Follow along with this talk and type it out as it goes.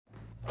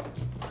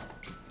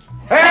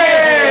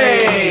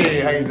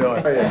How you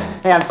doing?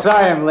 Hey, I'm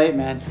sorry I'm late,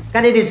 man.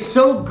 God, it is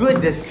so good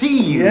to see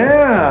you.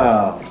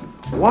 Yeah.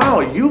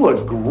 Wow, you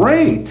look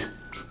great.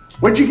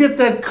 Where'd you get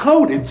that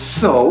coat? It's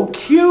so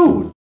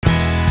cute.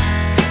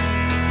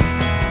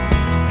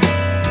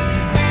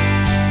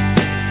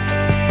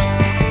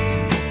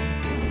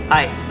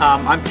 Hi,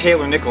 I'm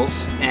Taylor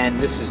Nichols, and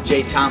this is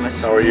Jay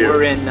Thomas. How are you?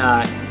 We're in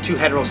Two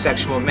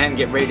Heterosexual Men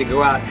Get Ready to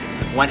Go Out.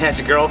 One has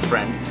a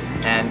girlfriend.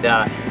 And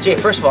Jay,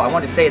 first of all, I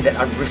want to say that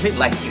I really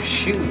like your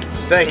shoes.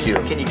 Thank you.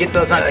 Can you get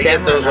those on camera? I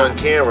get those on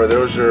camera.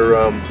 Those are,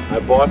 I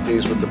bought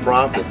these with the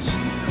profits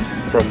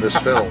from this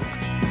film.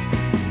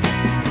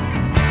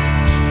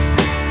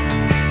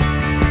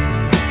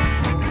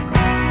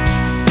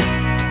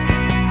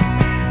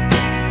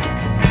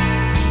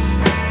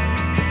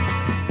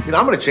 You know,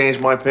 I'm gonna change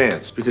my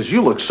pants because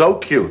you look so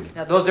cute.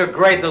 Now, those are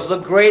great. Those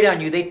look great on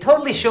you. They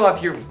totally show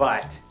off your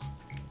butt.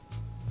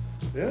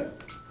 Yeah?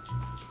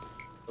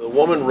 The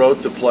woman wrote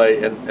the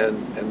play,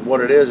 and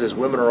what it is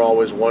women are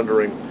always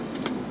wondering,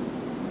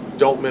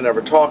 don't men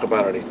ever talk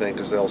about anything?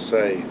 Because they'll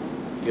say,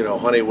 you know,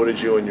 honey, what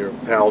did you and your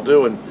pal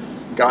do? And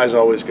guys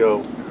always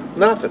go,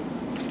 nothing.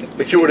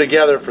 But you were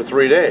together for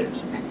 3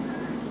 days.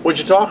 What'd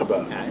you talk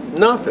about?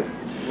 Nothing.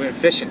 We went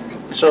fishing.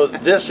 So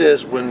this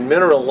is, when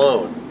men are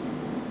alone,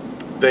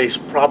 they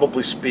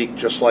probably speak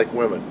just like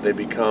women. They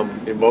become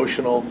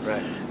emotional.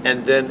 Right.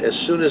 And then as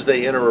soon as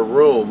they enter a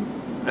room,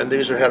 and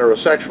these are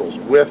heterosexuals,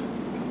 with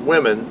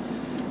women,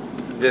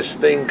 this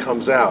thing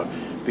comes out.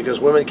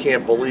 Because women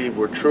can't believe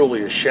we're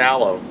truly as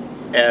shallow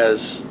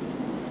as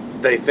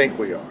they think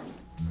we are.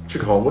 Did you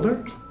go home with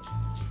her?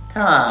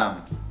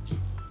 Tom.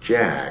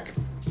 Jack.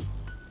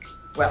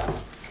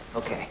 Well,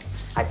 okay.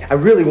 I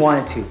really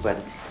wanted to, but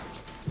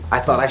I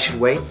thought I should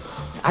wait.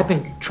 I've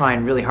been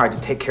trying really hard to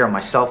take care of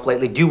myself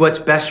lately, do what's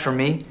best for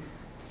me.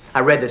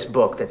 I read this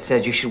book that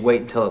says you should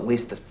wait until at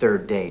least the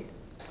third date.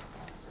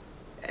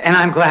 And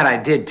I'm glad I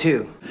did,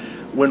 too.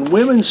 When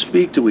women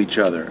speak to each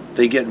other,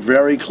 they get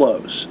very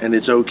close, and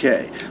it's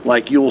okay.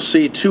 Like, you'll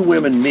see two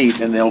women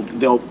meet, and they'll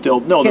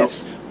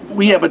Kiss.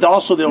 Yeah, but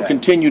also they'll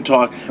continue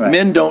talk. Right.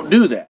 Men don't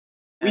do that.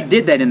 We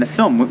did that in the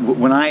film.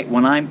 When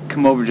I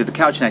come over to the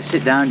couch and I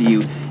sit down to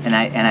you and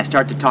I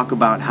start to talk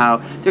about how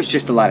there's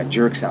just a lot of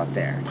jerks out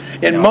there.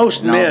 And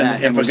most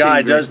men, if a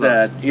guy does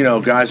that, you know,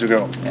 guys will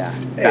go, Yeah.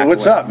 hey,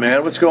 what's up,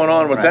 man? What's going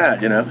on with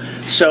that, you know?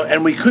 So,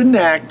 and we couldn't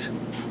act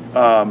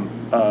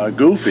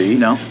goofy.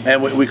 No.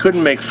 And we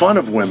couldn't make fun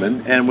of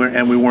women, and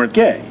we weren't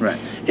gay. Right.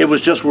 It was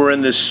just we're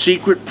in this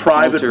secret,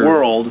 private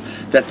world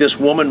that this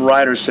woman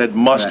writer said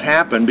must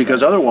happen,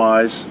 because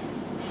otherwise...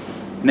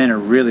 Men are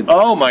really...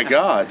 Oh, my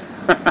God.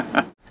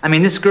 I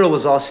mean, this girl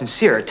was all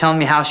sincere, telling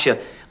me how she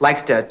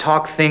likes to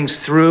talk things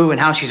through and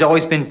how she's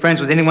always been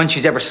friends with anyone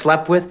she's ever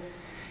slept with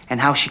and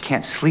how she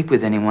can't sleep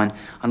with anyone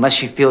unless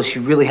she feels she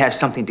really has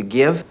something to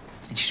give.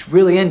 And she's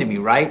really into me,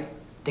 right?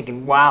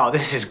 Thinking, wow,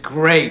 this is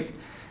great.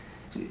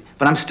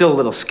 But I'm still a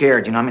little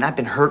scared, you know? I mean, I've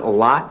been hurt a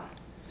lot.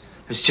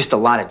 There's just a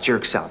lot of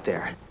jerks out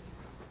there.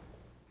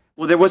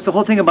 Well, there was the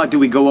whole thing about do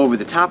we go over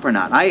the top or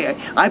not.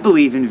 I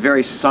believe in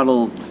very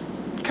subtle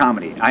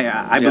comedy.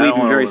 I believe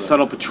in very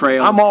subtle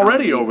portrayal. I'm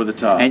already over the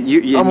top. And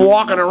I'm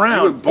walking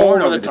around. You were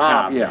born over the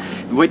top. Yeah.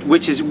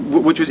 Which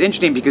was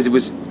interesting because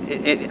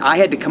I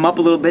had to come up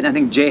a little bit, and I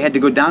think Jay had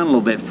to go down a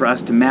little bit for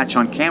us to match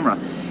on camera.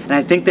 And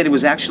I think that it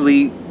was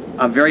actually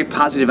a very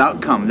positive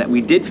outcome that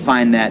we did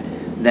find that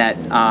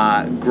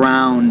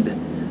ground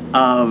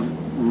of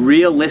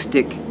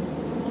realistic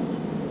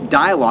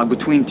dialogue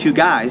between two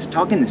guys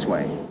talking this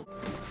way.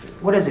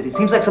 What is it? It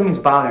seems like something's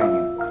bothering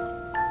you.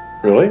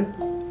 Really?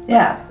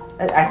 Yeah.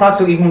 I thought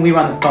so even when we were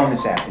on the phone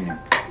this afternoon.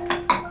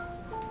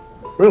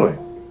 Really?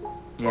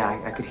 Yeah,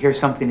 I could hear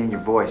something in your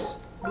voice.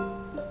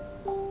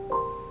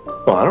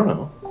 Well, I don't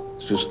know.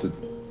 It's just that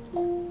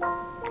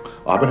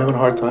I've been having a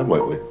hard time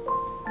lately.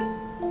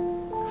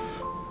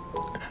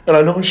 And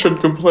I know I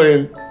shouldn't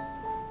complain.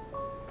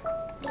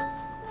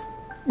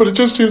 But it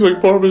just seems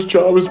like Barbara's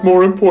job is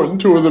more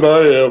important to her than I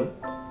am.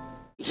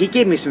 He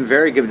gave me some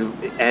very good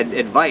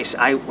advice.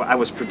 I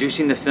was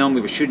producing the film.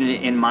 We were shooting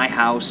it in my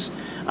house.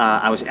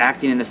 I was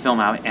acting in the film,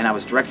 and I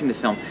was directing the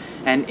film.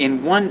 And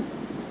in one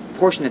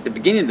portion at the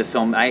beginning of the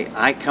film,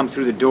 I come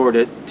through the door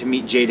to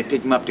meet Jay to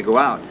pick him up to go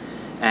out.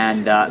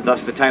 And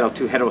thus the title,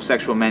 Two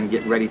Heterosexual Men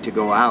Get Ready to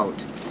Go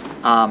Out.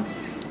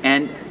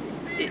 And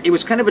it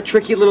was kind of a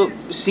tricky little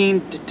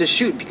scene to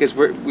shoot because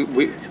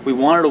we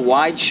wanted a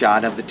wide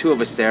shot of the two of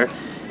us there.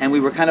 And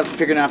we were kind of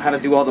figuring out how to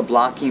do all the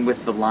blocking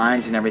with the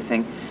lines and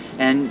everything.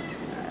 And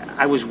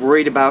I was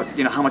worried about,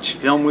 you know, how much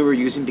film we were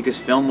using because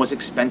film was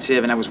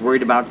expensive, and I was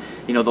worried about,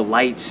 you know, the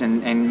lights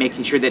and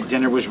making sure that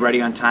dinner was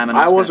ready on time. And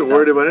I wasn't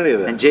worried about any of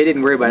that. And Jay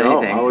didn't worry about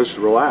anything. No, I was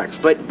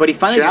relaxed. But he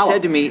finally just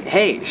said to me,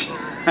 hey,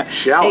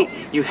 hey,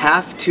 you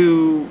have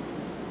to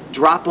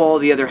drop all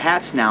the other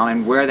hats now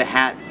and wear the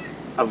hat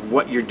of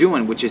what you're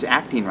doing, which is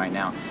acting right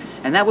now.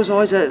 And that was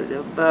always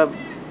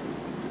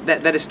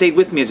that has stayed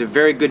with me as a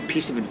very good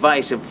piece of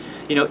advice of,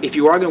 you know, if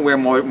you are going to wear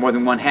more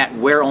than one hat,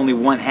 wear only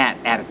one hat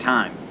at a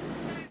time.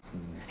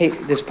 Hey,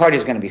 this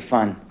party's going to be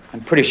fun.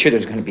 I'm pretty sure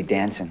there's going to be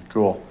dancing.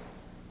 Cool.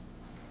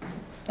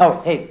 Oh,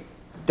 hey,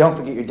 don't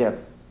forget your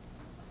dip.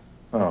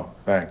 Oh,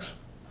 thanks.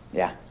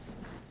 Yeah.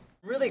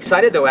 Really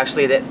excited though,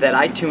 actually, that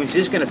iTunes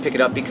is going to pick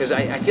it up because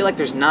I feel like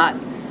there's not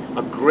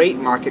a great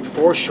market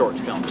for short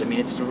films. I mean,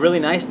 it's really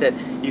nice that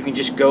you can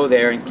just go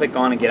there and click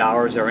on and get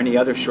ours or any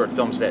other short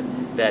films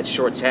that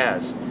Shorts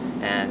has,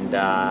 and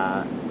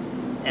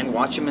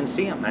watch them and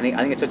see them. I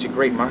think it's such a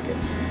great market.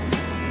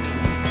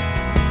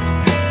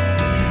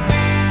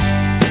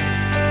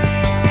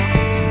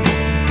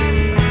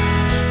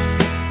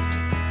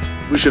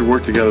 We should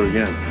work together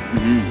again.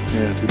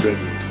 Yeah, too bad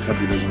the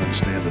country doesn't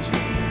understand us.